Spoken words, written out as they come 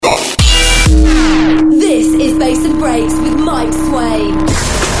Breaks with Mike Swain.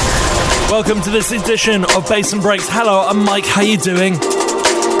 Welcome to this edition of Bass and Breaks. Hello, I'm Mike. How you doing?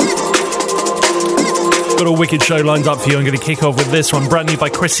 Got a wicked show lined up for you. I'm going to kick off with this one, brand new by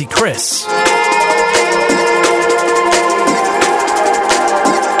Chrissy Chris.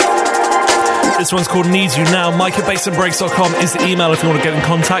 This one's called Need You Now. Mike@bassandbreaks.com is the email if you want to get in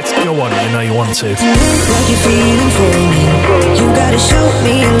contact. Go on, you know you want to. Like you're feeling for me. You gotta show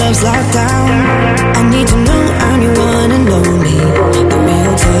me love's locked down. I need to know I'm your one and only. The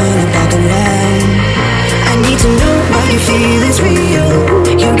real turn it back around. I need to know what you feel is real.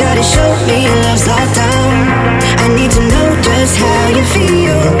 You gotta show me love's locked down. I need to know just how you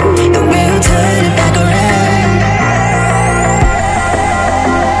feel. The real turn it back around.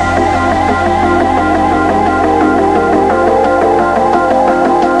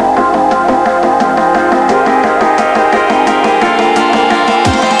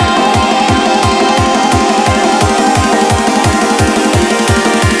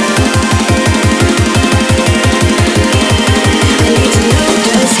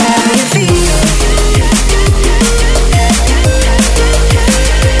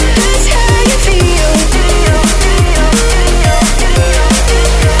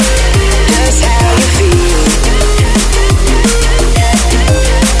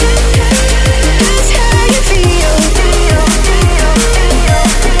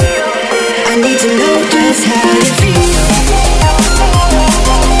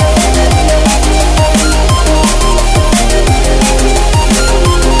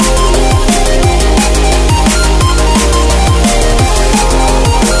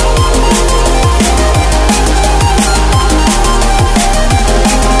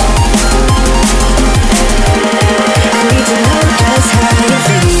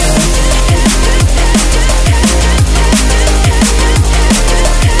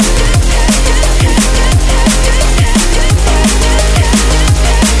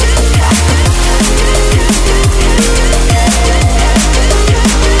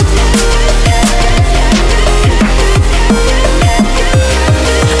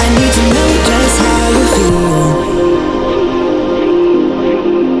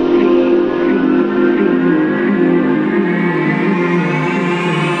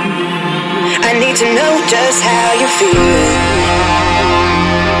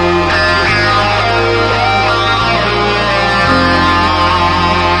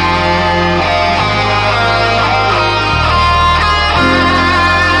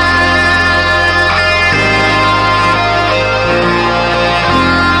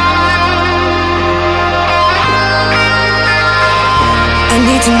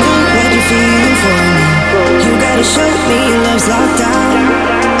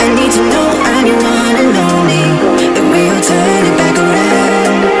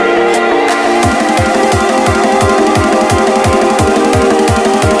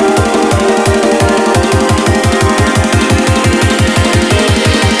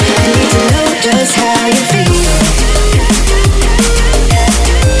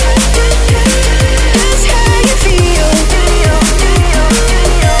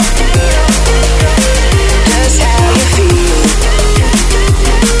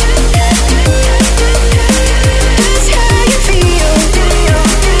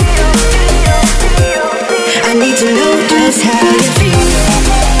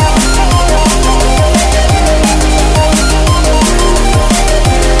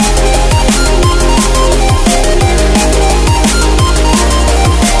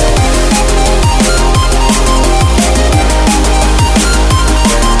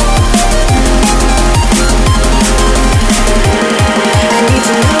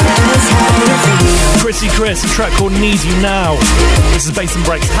 Chris, a track called Need You Now. This is Bass and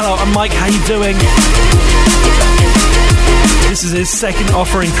Breaks. Hello, I'm Mike. How you doing? This is his second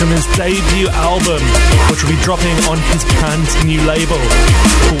offering from his debut album, which will be dropping on his brand new label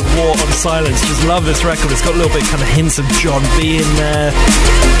called War on Silence. Just love this record. It's got a little bit kind of hints of John B in there,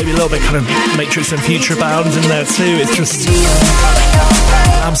 maybe a little bit kind of Matrix and Future Bound in there too. It's just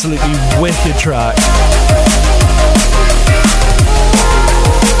an absolutely wicked track.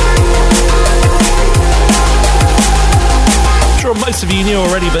 Sure, most of you knew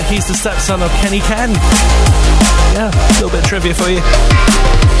already, but he's the stepson of Kenny Ken. Yeah, a little bit of trivia for you.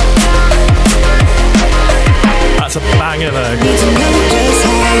 That's a banger though. This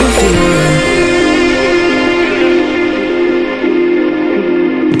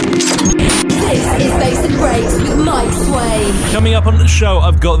is Bass and Breaks with Mike Swain. Coming up on the show,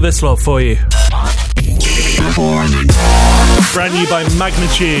 I've got this lot for you. Brand new by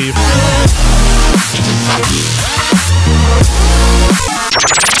Magnitude.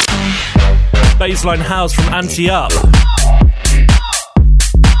 bassline house from Anti Up.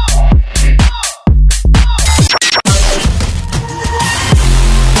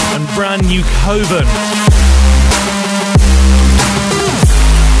 And brand new Coven.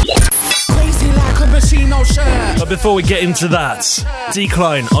 Crazy like a Machino shirt. But before we get into that,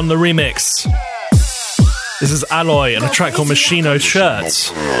 Decline on the remix. This is Alloy and a track called Machino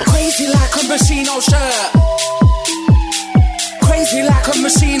Shirts. Crazy like a Machino shirt. Crazy like a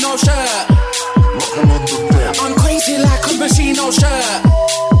Machino shirt. I'm crazy like a Machino shirt.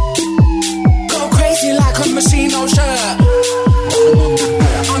 Go crazy like a Machino shirt.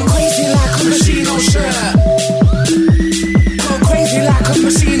 I'm crazy like a Machino shirt. Go crazy like a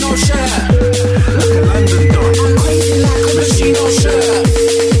Machino shirt. I'm crazy like a Machino shirt.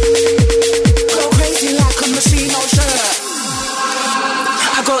 Go crazy like a Machino shirt.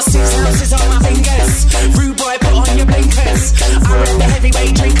 I got 6 ounces on my fingers. Rude boy, put on your blinkers. I rep the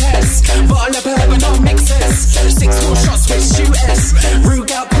heavyweight drinkers. Bottle of bourbon, no mixers. 6 more shots with shooters. Rude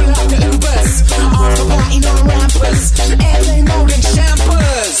girl, pull up the Ubers. After party, no rampers. Airplane mode and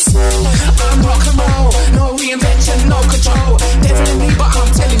shampers. I'm rock and roll, no reinvention, no control. Devil in me, but I'm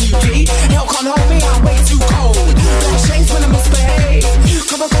telling you, G. Hell can't hold me, I'm way too cold. Black shades when I misbehave.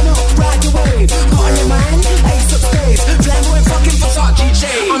 Come on, ride your wave. Put on your mind, ace up space. Flamboyant fucking Versace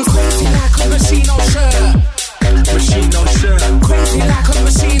shade. I'm crazy like a Machino shirt. Machino shirt. Crazy like a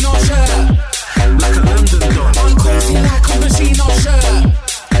Machino shirt. Like a London Don. I'm crazy like a Machino shirt.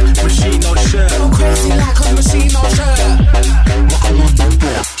 Machino shirt. I'm crazy like a Machino shirt. Like a London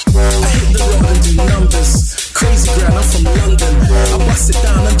Don. I hit the road and do numbers. Crazy ground, I'm from London. I bust it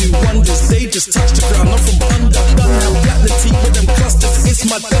down and do wonders. They just touch the ground, I'm from under. Done now, black the teeth with them clusters. It's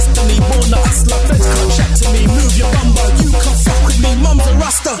my destiny, born a hustler. Feds can't chat to me, move your bumper. You can't fuck with me, mum's a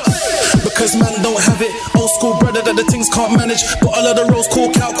rasta. Because man don't have it. Old school brother that the things can't manage. But all of the rolls, call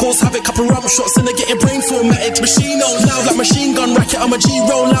cow calls, have it. Couple rum shots and they getting brain formatted. Machine on loud like machine gun racket. I'm a G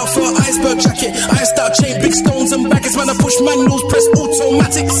roll out for an iceberg jacket. Iced out chain, big stones and baggage. Man I push manuals, press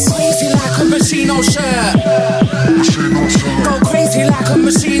automatics. Crazy like a Machino shirt. Go crazy like a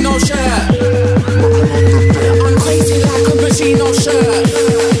Machino shirt. I'm crazy like a Machino shirt.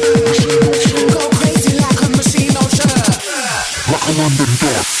 Go crazy like a Machino shirt. Like a London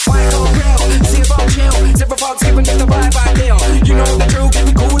dog. White or real, zero chill. Zero fox even get the vibe I deal. You know the drill, get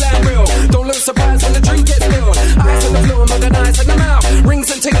me cool and real. Don't look surprised when the drink gets spilled. Eyes on the floor, more than eyes in the mouth. Rings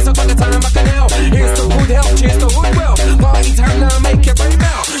and tickets, I got the time I can help. Here's the good health, cheers the hood well. Party time now, make it right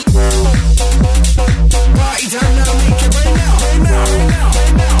now. Party time now, make it right now. Right now, right now,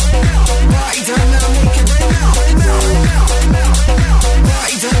 right now, right now. Party time now, make it right now. Right now, right now, right now, right now.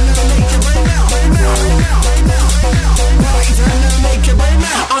 Party time now, make it right now. Right now, right now, right now, right now. Party time now, make it right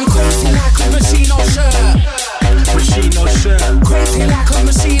now. I'm crazy like a Machino shirt. Machino shirt. Crazy like a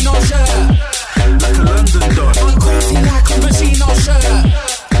Machino shirt. Like a London dog. I'm crazy like a Machino shirt.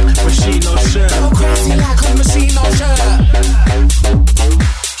 Machino shirt. I'm crazy like a Machino shirt.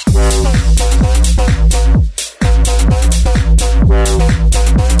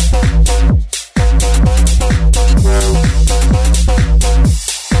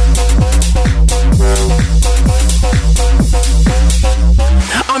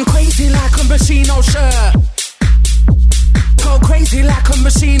 I'm crazy like a Machino shirt. Go crazy like a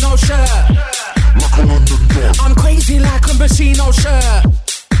Machino shirt. I'm crazy like a Machino shirt.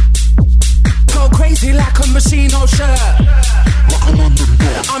 Go crazy like a Machino shirt.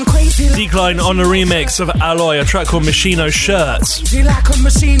 I'm crazy like Decline on a remix of Alloy, a track called Machino Shirts. crazy like a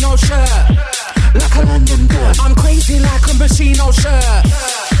Machino shirt. Like a London boy. I'm crazy like a Machino shirt.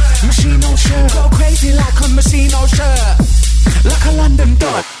 Machino shirt. Go crazy like a Machino shirt. Like a London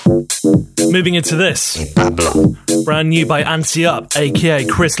dog. Moving into this. Brand new by Anti Up, aka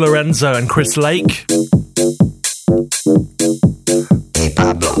Chris Lorenzo and Chris Lake.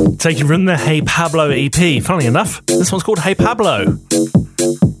 Taking from the Hey Pablo EP. Funnily enough, this one's called Hey Pablo.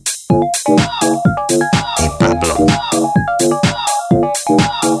 Hey Pablo.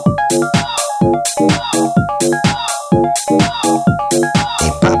 Hey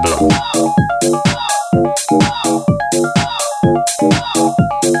Pablo. Hey Pablo.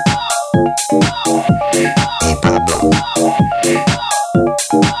 Hey Pablo.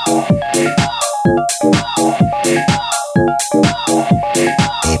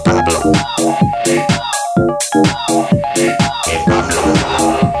 Hey Pablo.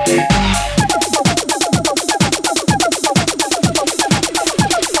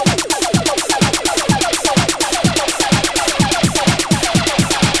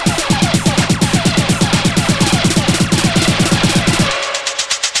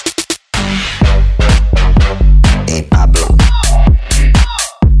 Hey Pablo.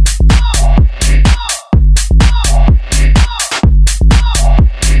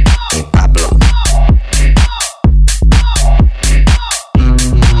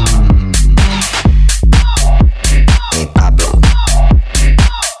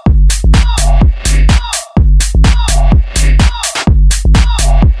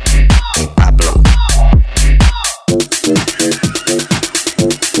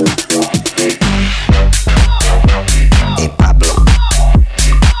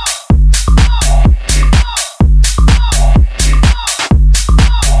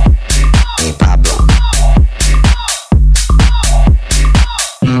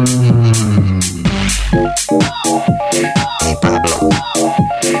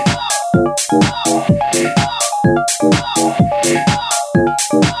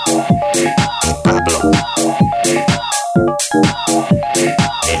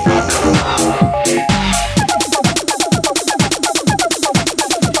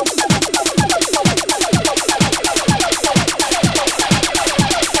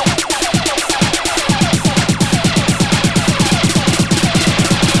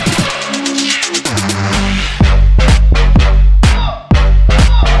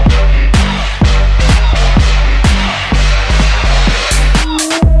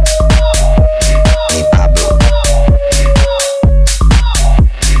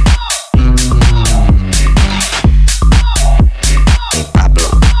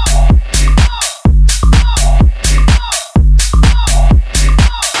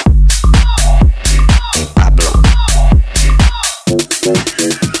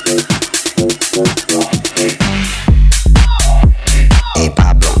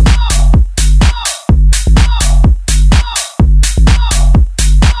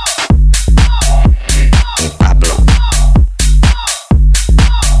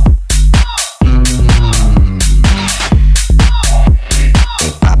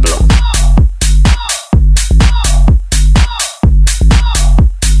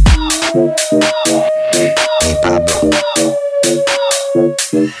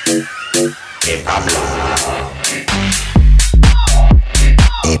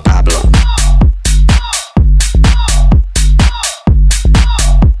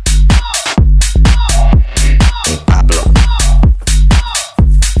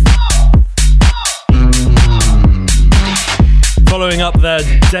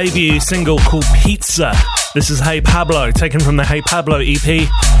 their debut single called Pizza. This is Hey Pablo, taken from the Hey Pablo EP.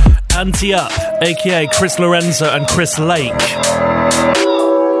 Anti Up, aka Chris Lorenzo and Chris Lake.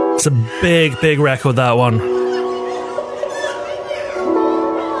 It's a big, big record, that one.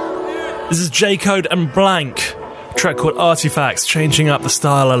 This is J Code and Blank, a track called Artifacts, changing up the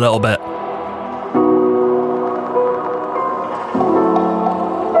style a little bit.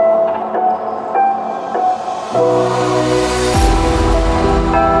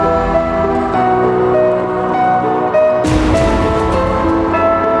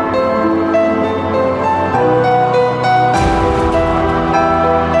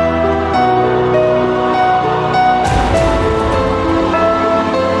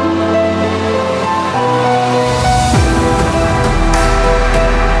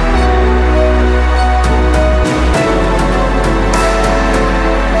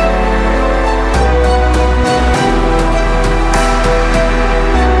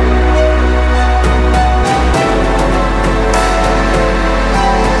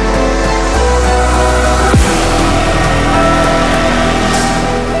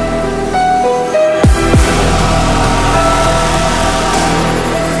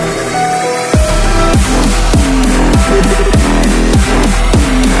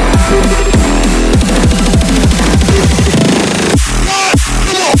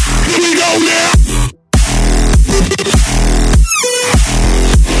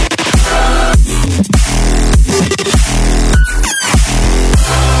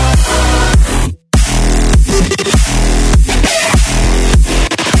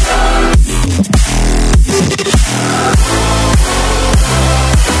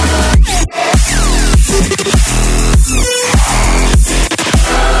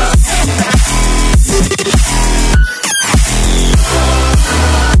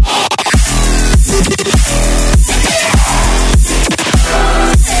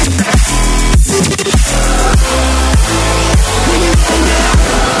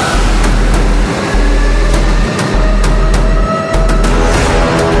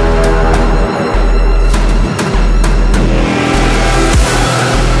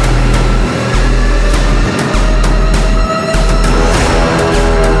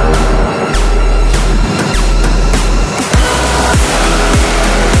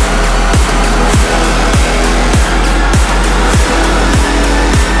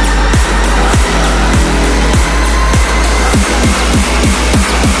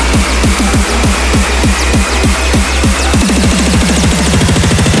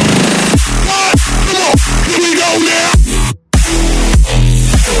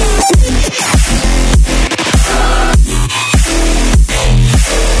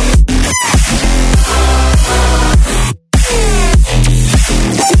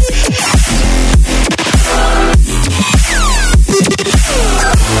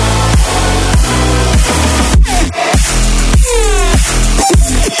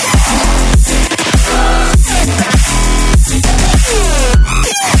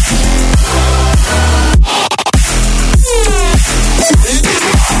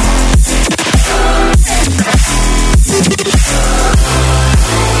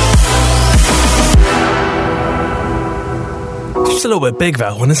 It's a little bit big,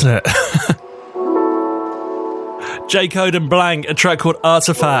 that one, isn't it? J Code and Blank, a track called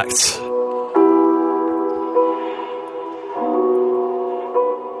Artifact.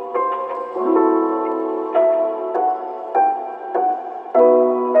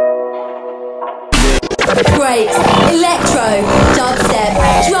 Breaks, electro,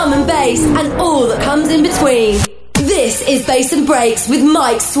 dubstep, drum and bass, and all that comes in between. This is Bass and Breaks with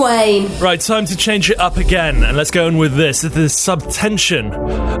Mike Swain. Right, time to change it up again, and let's go on with this. This is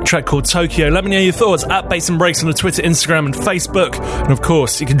Subtension, a track called Tokyo. Let me know your thoughts at Bass and Breaks on the Twitter, Instagram, and Facebook. And of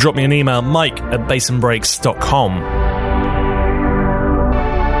course, you can drop me an email, mike@bassandbreaks.com.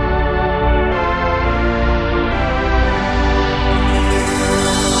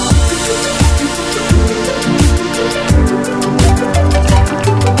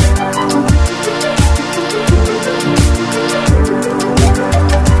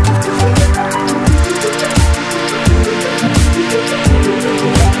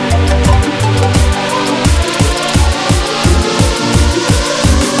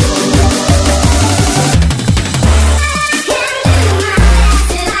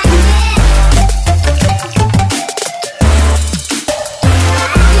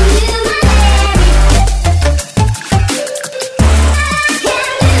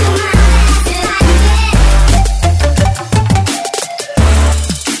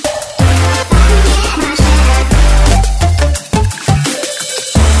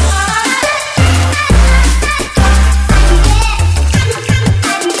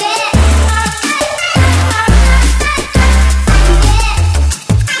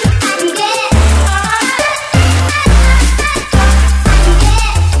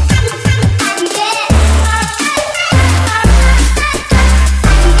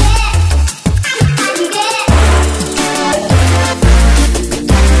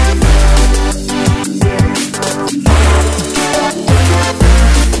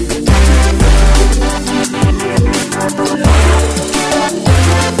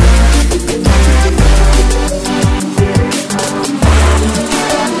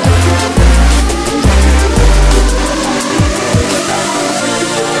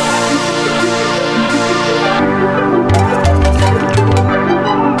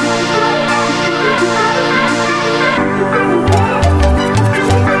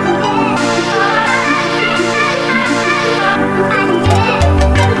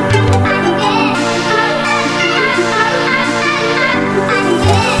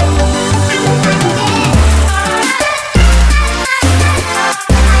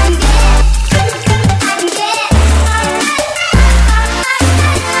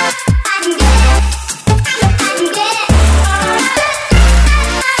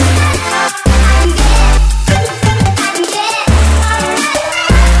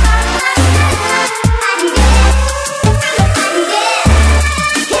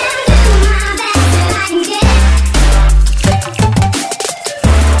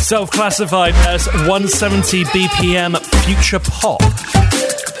 Self-classified as 170 BPM future pop.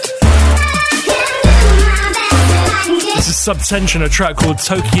 This is Subtension, a track called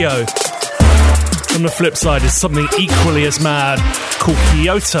Tokyo. On the flip side is something equally as mad called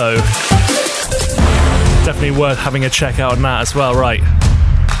Kyoto. Definitely worth having a check out on that as well, right?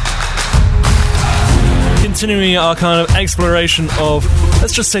 Continuing our kind of exploration of,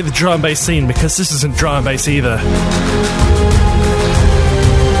 let's just say, the drum and bass scene, because this isn't drum and bass either.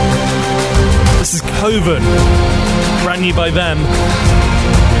 This is Coven, brand new by them.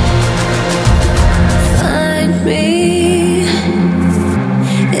 Find me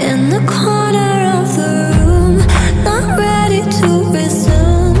in the corner of the room, not ready to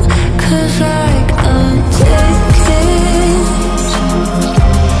resume, 'cause like I'm taking,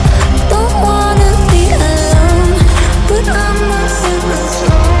 don't wanna be alone, but I'm not in the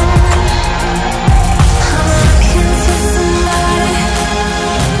zone. I'm looking for somebody, I'm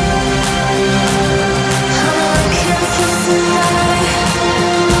looking for somebody, I'm looking for somebody.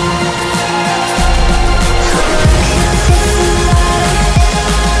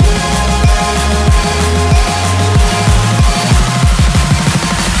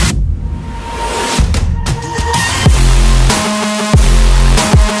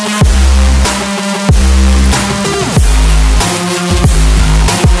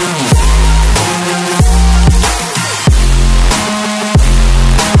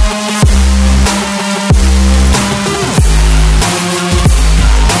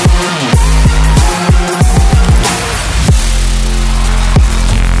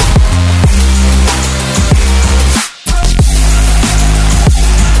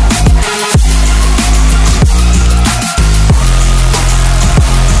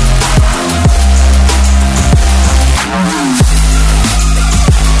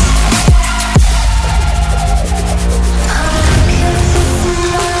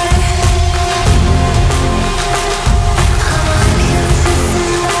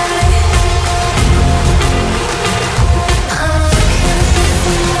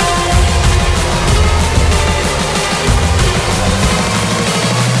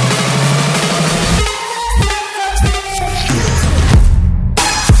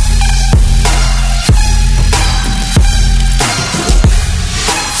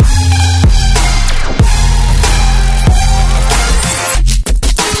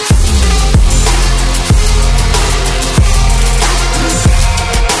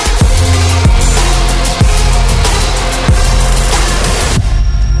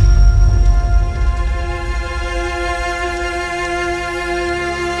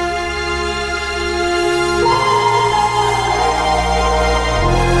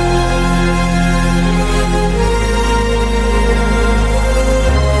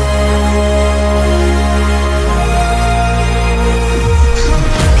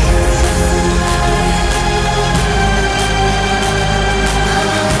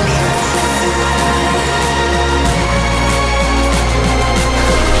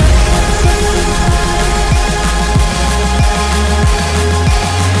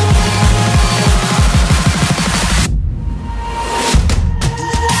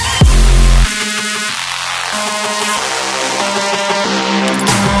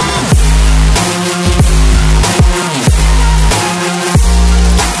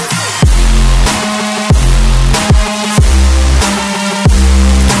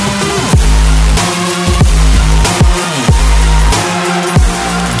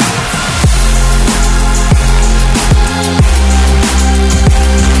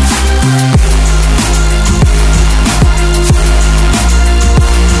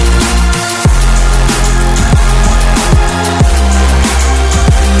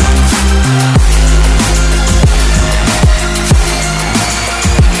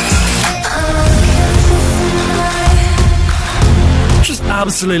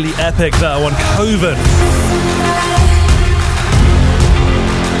 Absolutely epic, that one. Coven.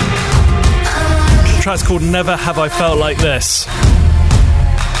 The track's called Never Have I Felt Like This,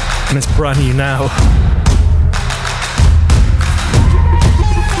 and it's brand new now.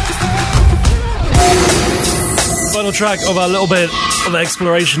 Final track of our little bit of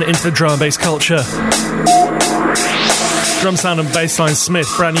exploration into the drum and bass culture. Drum sound and bassline Smith,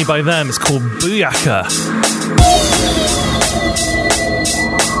 brand new by them. It's called Booyaka.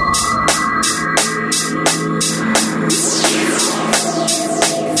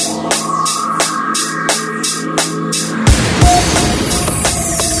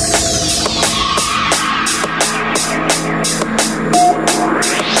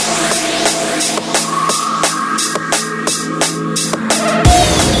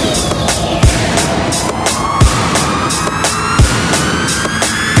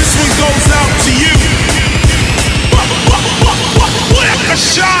 This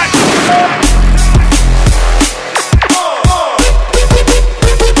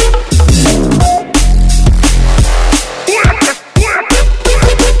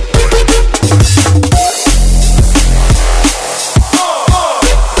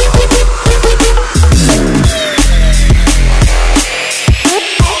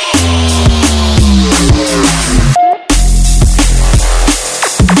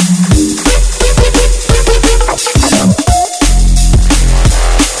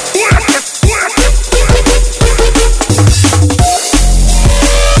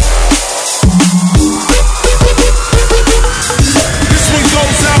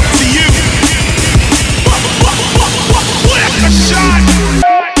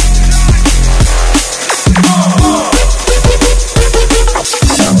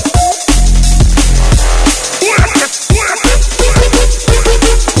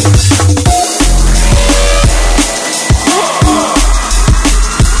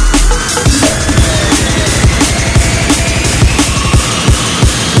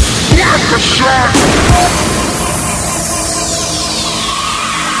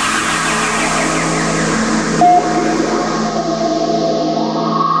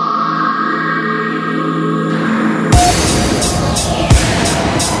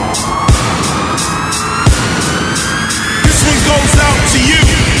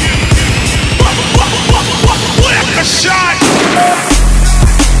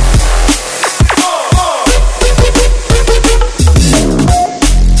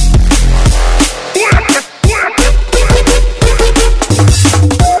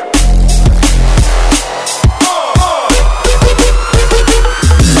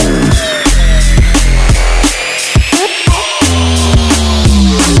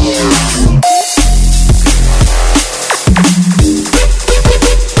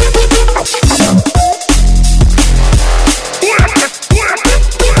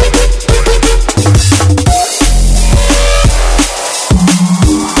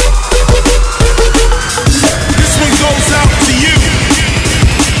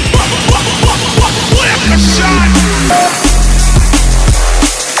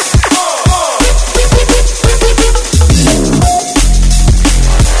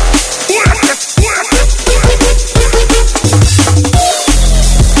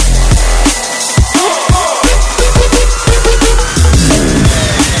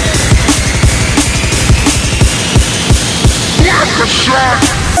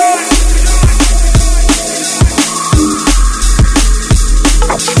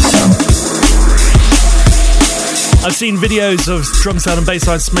I've seen videos of Drumsound and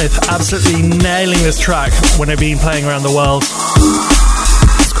Bassline Smith absolutely nailing this track when they've been playing around the world.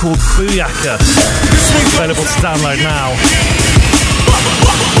 It's called Booyaka. Available to download now.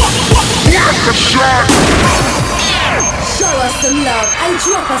 Show us some love and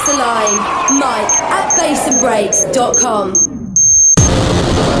drop us a line. Mike@bassandbreaks.com.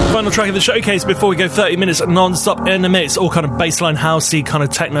 Final track of the showcase before we go 30 minutes non-stop in the mix. All kind of bassline housey, kind of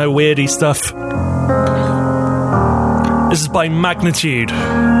techno weirdy stuff. This is by Magnitude.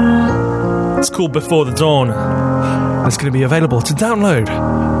 It's called Before the Dawn. It's going to be available to download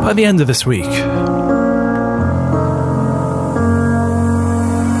by the end of this week.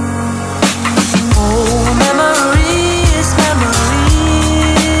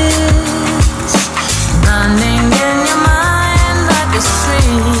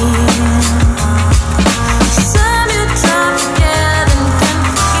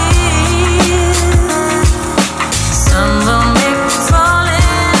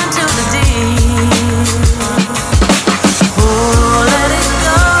 Let it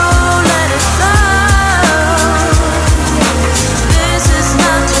go, let it fly.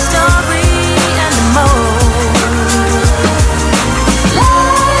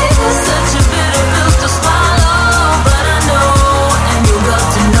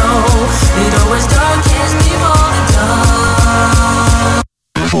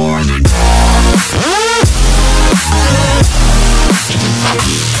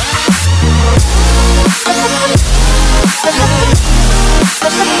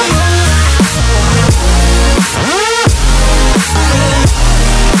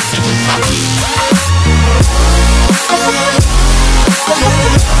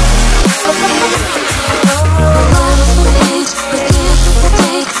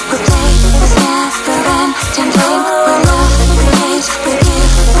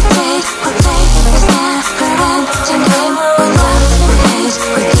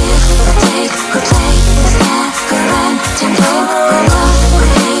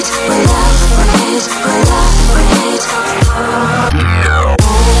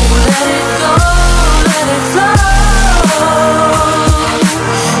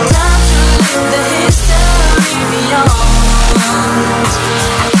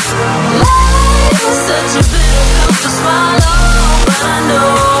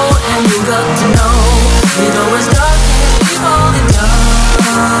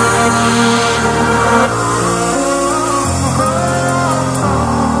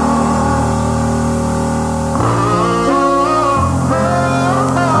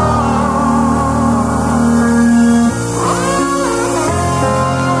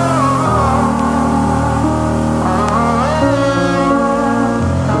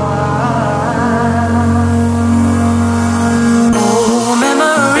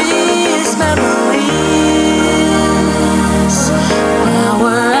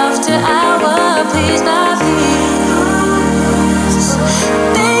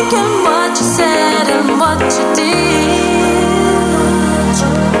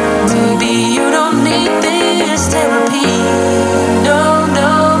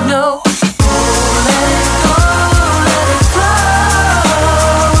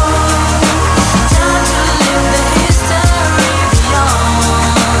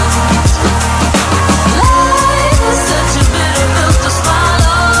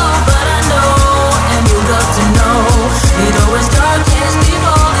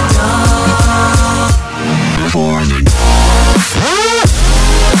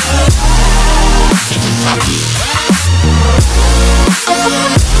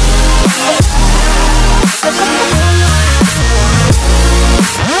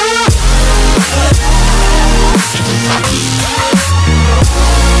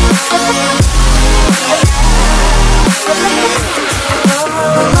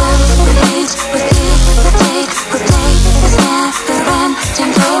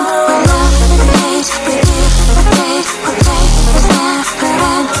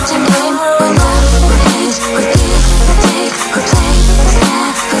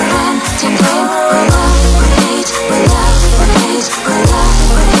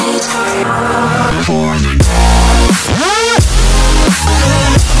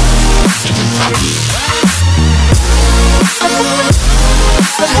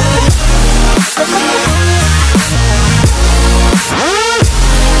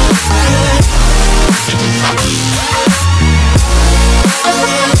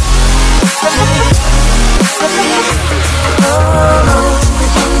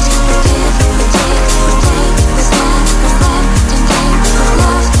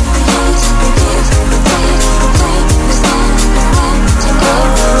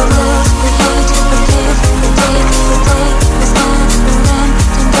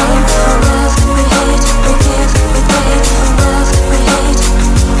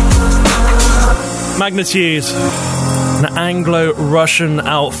 Magnitude, an Anglo-Russian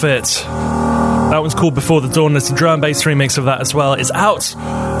outfit. That one's called Before the Dawn. There's a drum and bass remix of that as well. It's out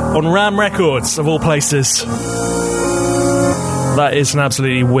on Ram Records, of all places. That is an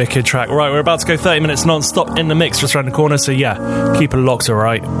absolutely wicked track. Right, we're about to go 30 minutes non-stop in the mix just around the corner, so yeah, keep it locked,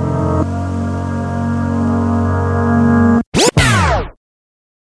 alright?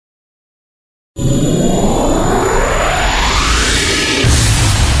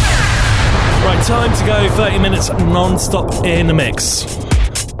 Right, time to go 30 minutes non-stop in the mix.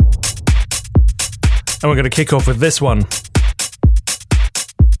 And we're going to kick off with this one.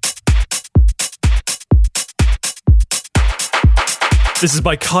 This is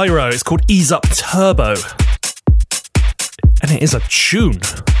by Cairo. It's called Ease Up Turbo. And it is a tune.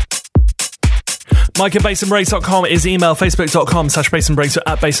 Mike at bassandbreaks.com is email, facebook.com/bassandbreaks or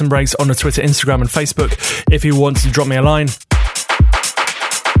at bassandbreaks on the Twitter, Instagram and Facebook if you want to drop me a line.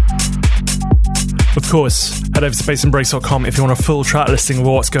 Of course, head over to bassandbreaks.com if you want a full track listing of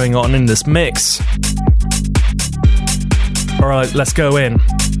what's going on in this mix. Alright, let's go in.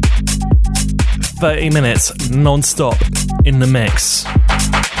 30 minutes non-stop in the mix.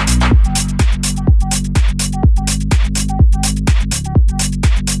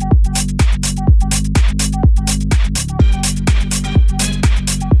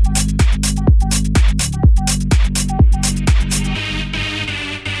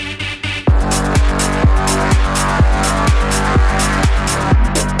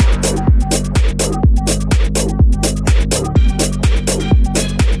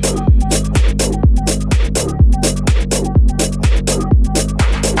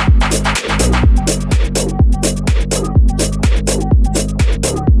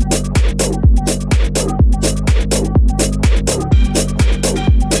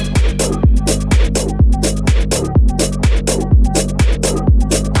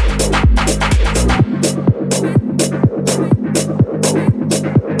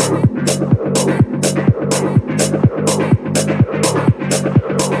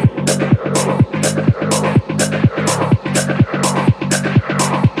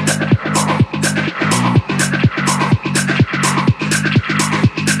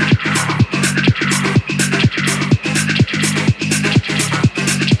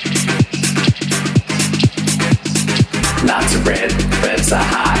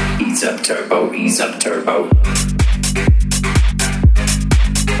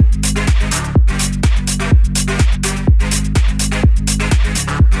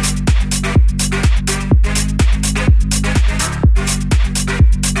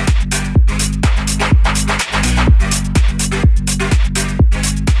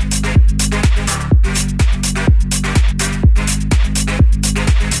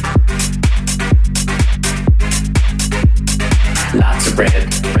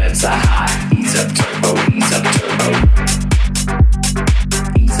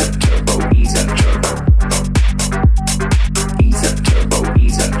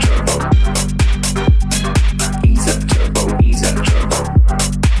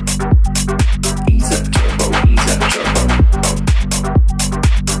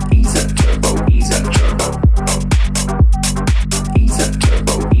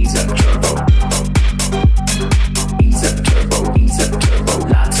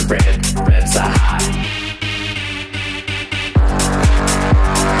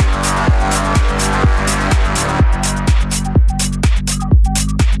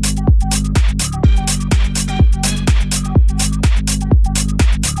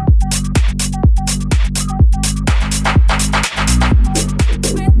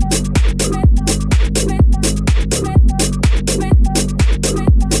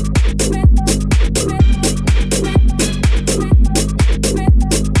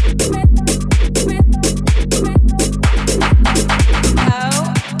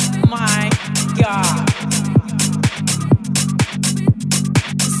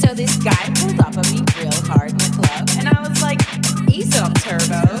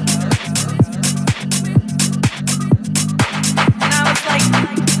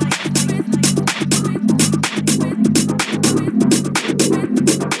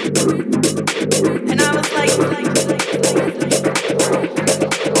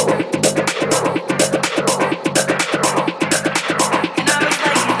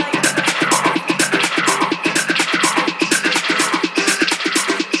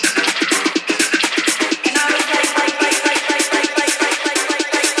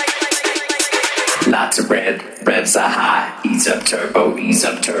 Revs are high. Ease up turbo, ease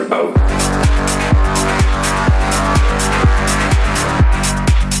up turbo.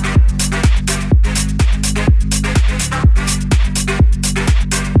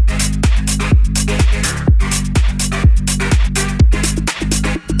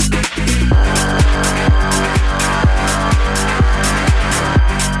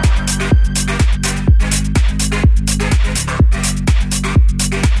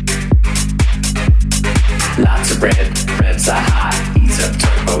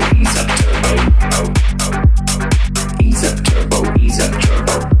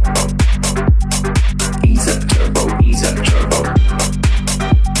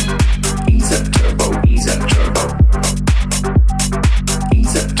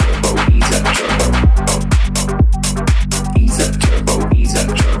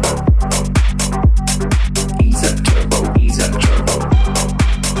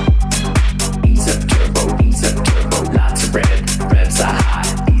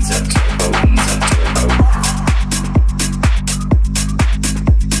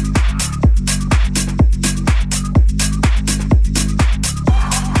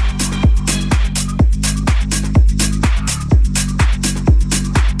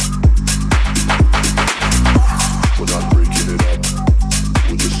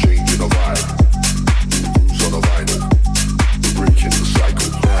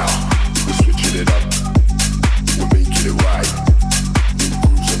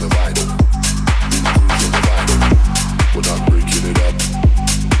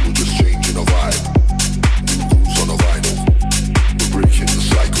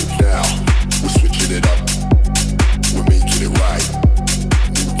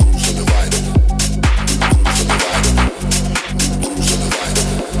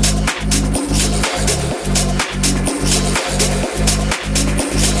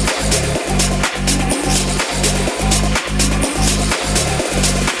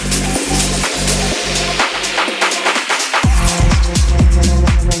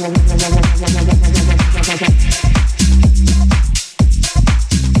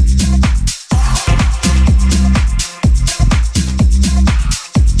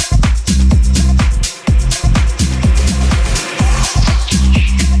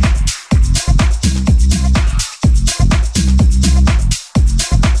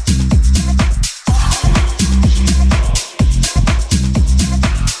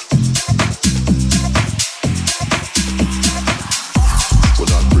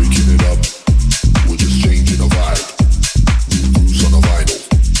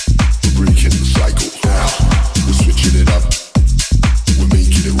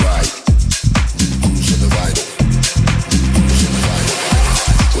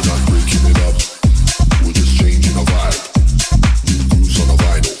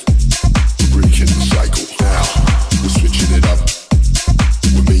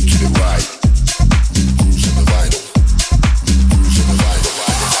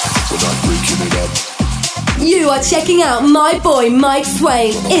 now checking out my boy Mike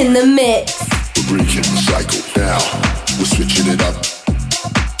Swain in the mix. We're breaking the cycle now. We're switching it up.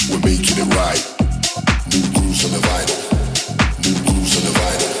 We're making it right. New grooves on the vinyl. New grooves on the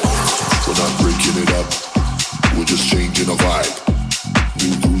vinyl. We're not breaking it up. We're just changing the vibe.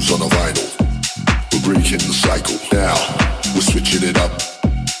 New grooves on the vinyl. We're breaking the cycle now. We're switching it up.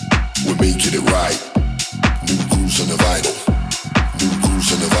 We're making it right. New grooves on the vinyl. New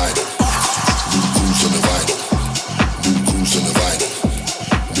grooves on the vinyl. New grooves on the vinyl. New grooves on the vinyl.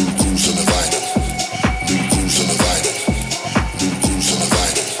 New grooves on the vinyl. New grooves on the vinyl. New grooves on the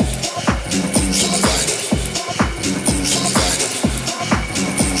vinyl. New grooves on the vinyl. New grooves on the vinyl.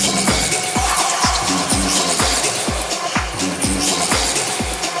 New grooves on the vinyl. New grooves on the vinyl. New grooves on the vinyl. New grooves on the vinyl.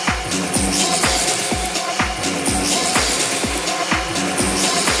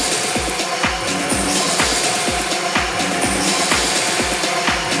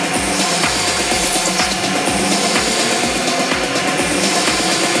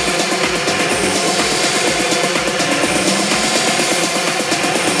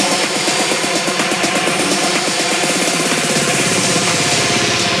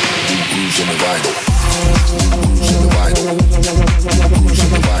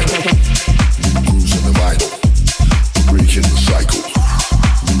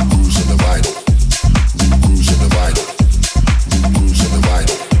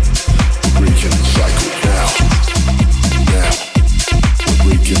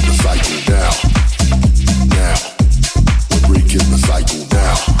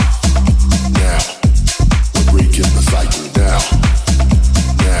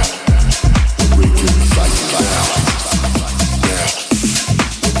 Breaking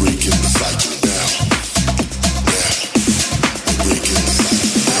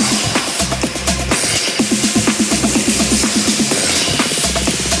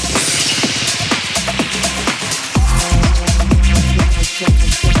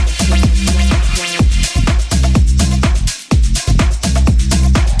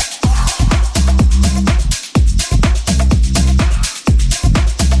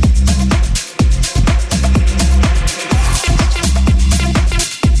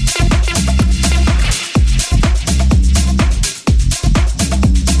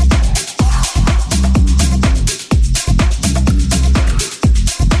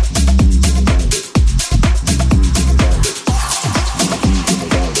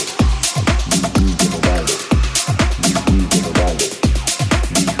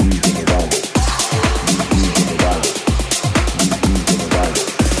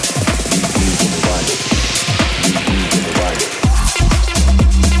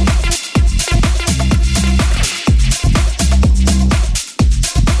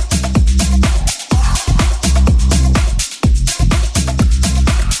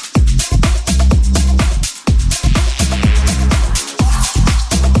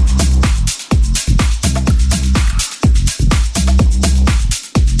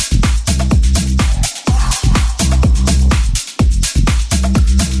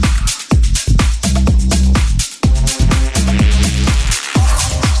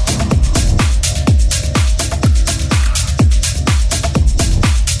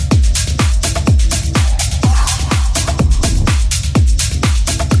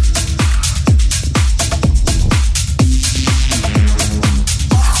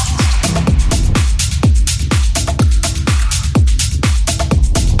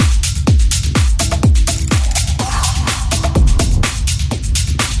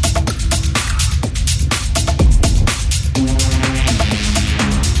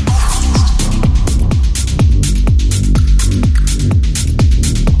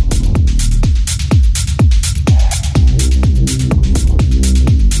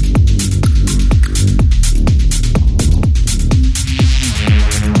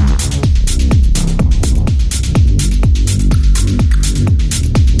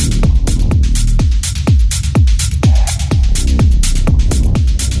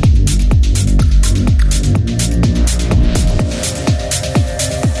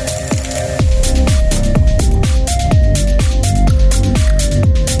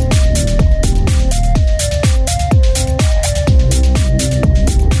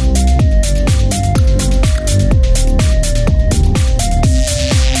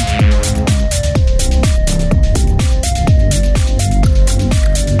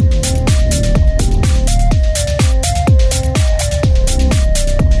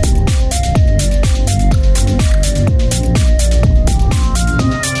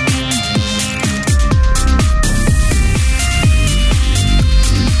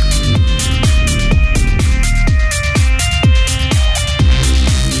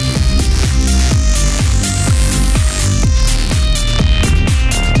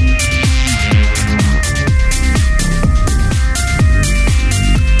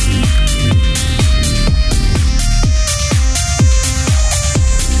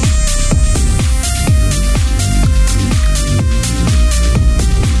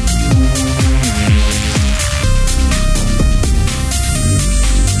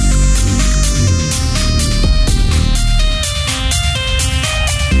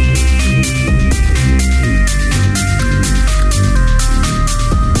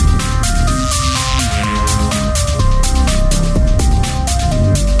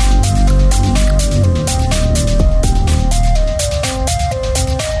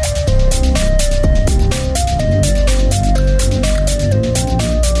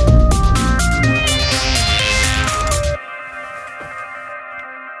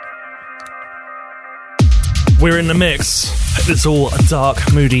we're in the mix. It's all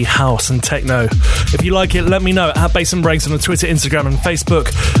dark, moody house and techno. If you like it, let me know at Bass and Breaks on Twitter, Instagram and Facebook.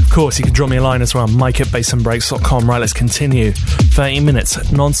 Of course, you can drop me a line as well, mike@bassandbreaks.com. Right, let's continue. 30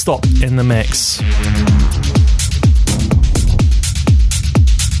 minutes non-stop in the mix.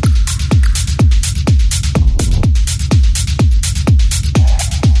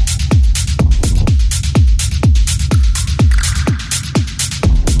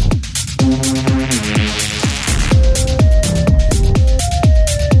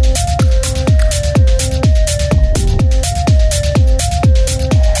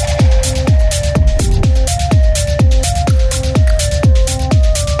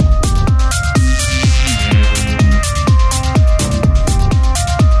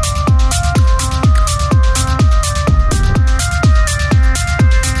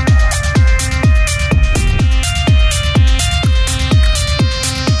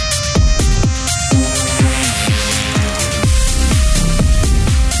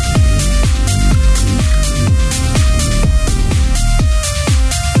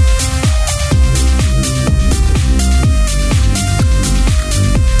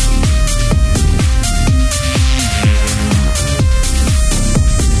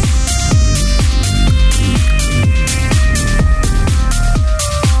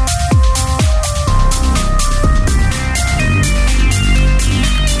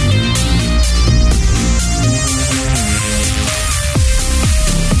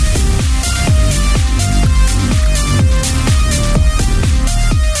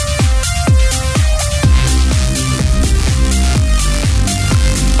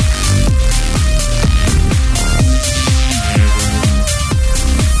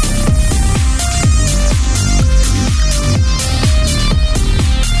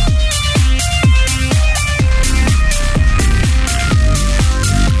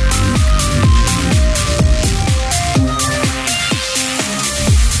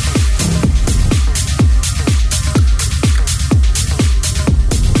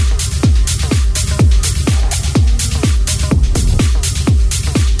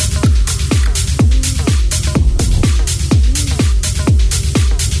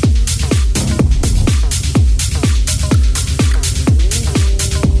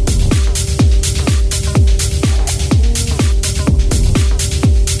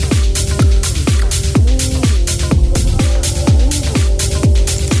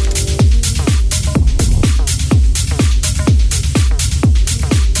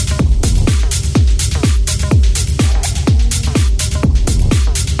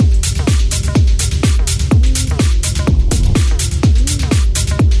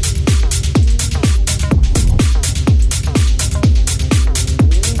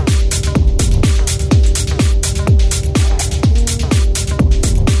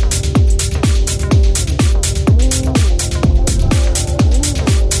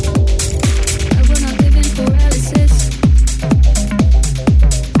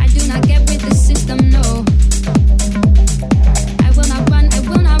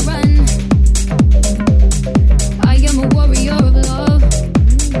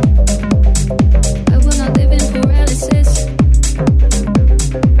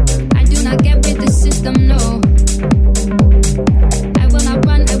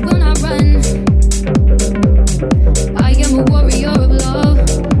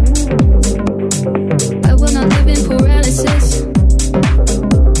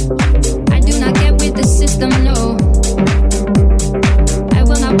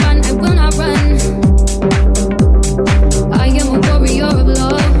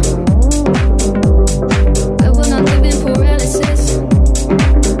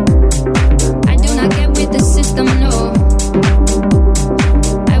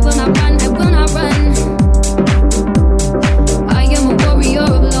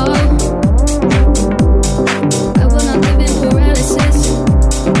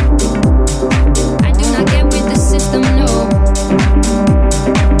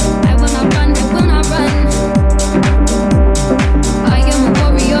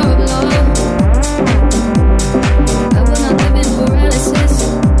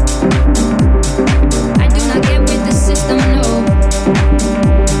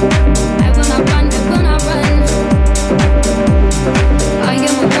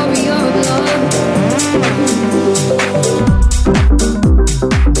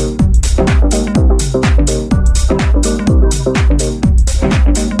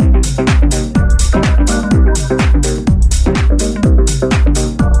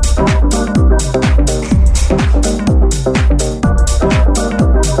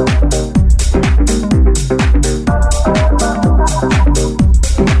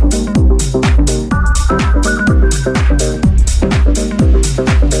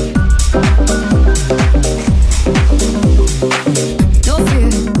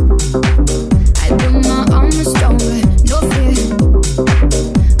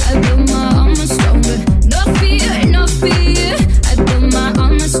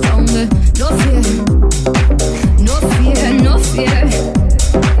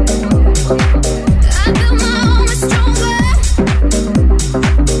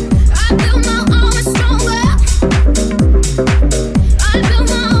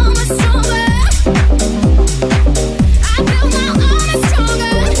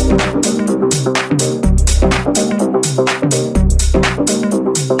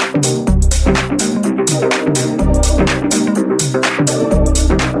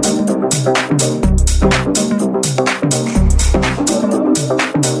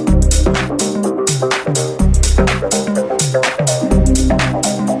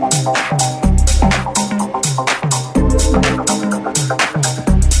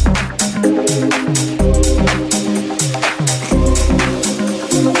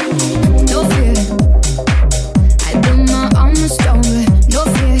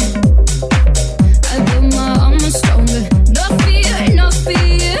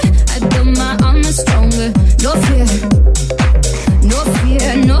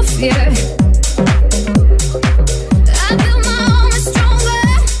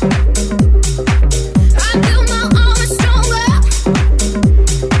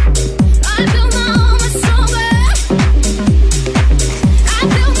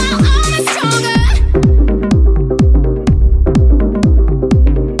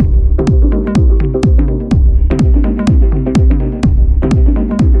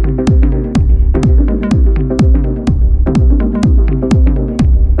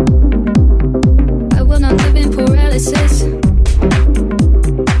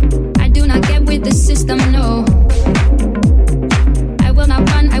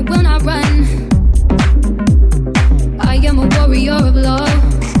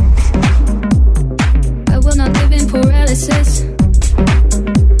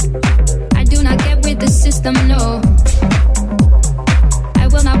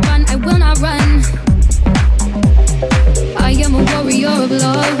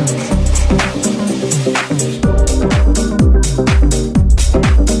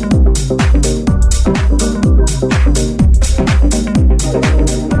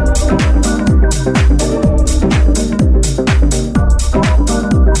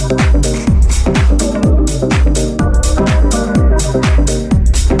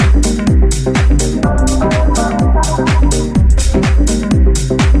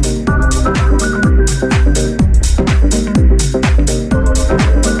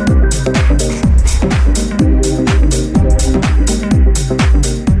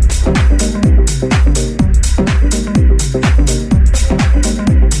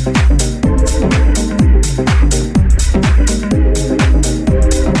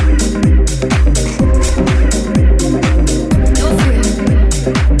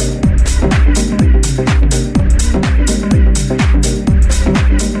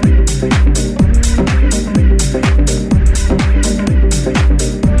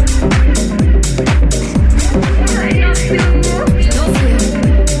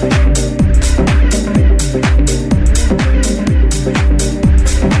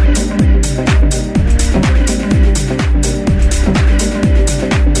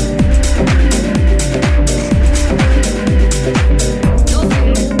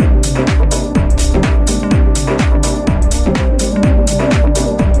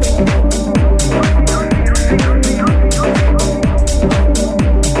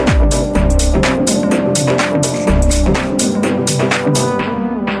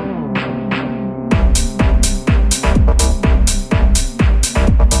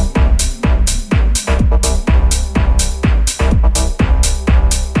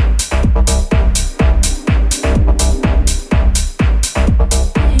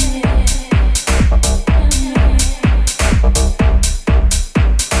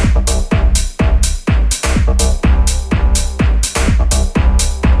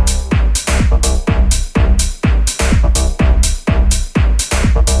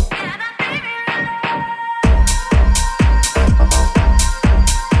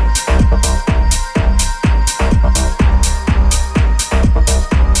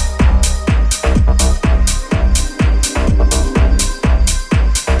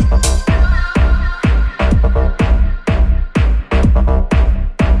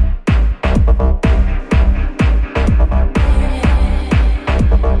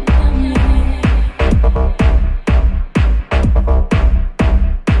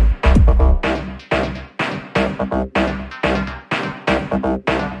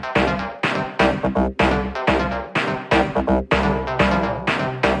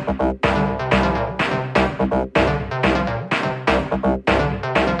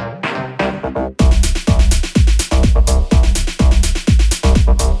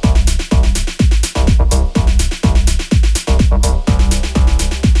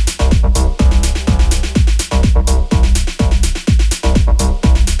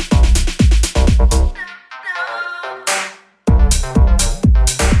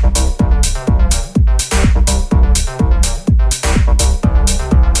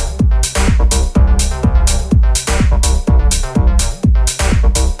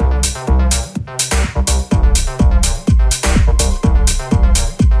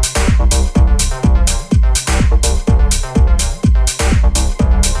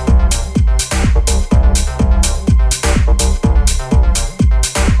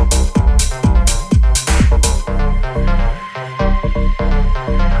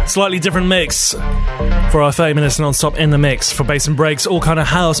 Slightly different mix for our 30 minutes non-stop in the mix for bass and breaks, all kind of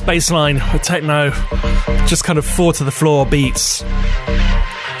house, bassline, techno, just kind of four to the floor beats.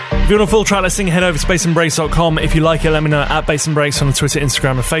 If you want a full track listing, head over to bassandbreaks.com. If you like it, let me know at Bass and Breaks on Twitter,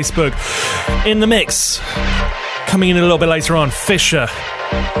 Instagram and Facebook. In the mix, coming in a little bit later on, Fisher.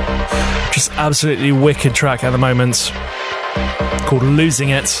 Just absolutely wicked track at the moment called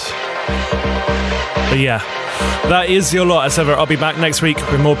Losing It. But yeah, that is your lot as ever. I'll be back next week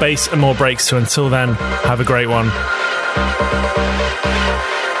with more bass and more breaks. So until then, have a great one.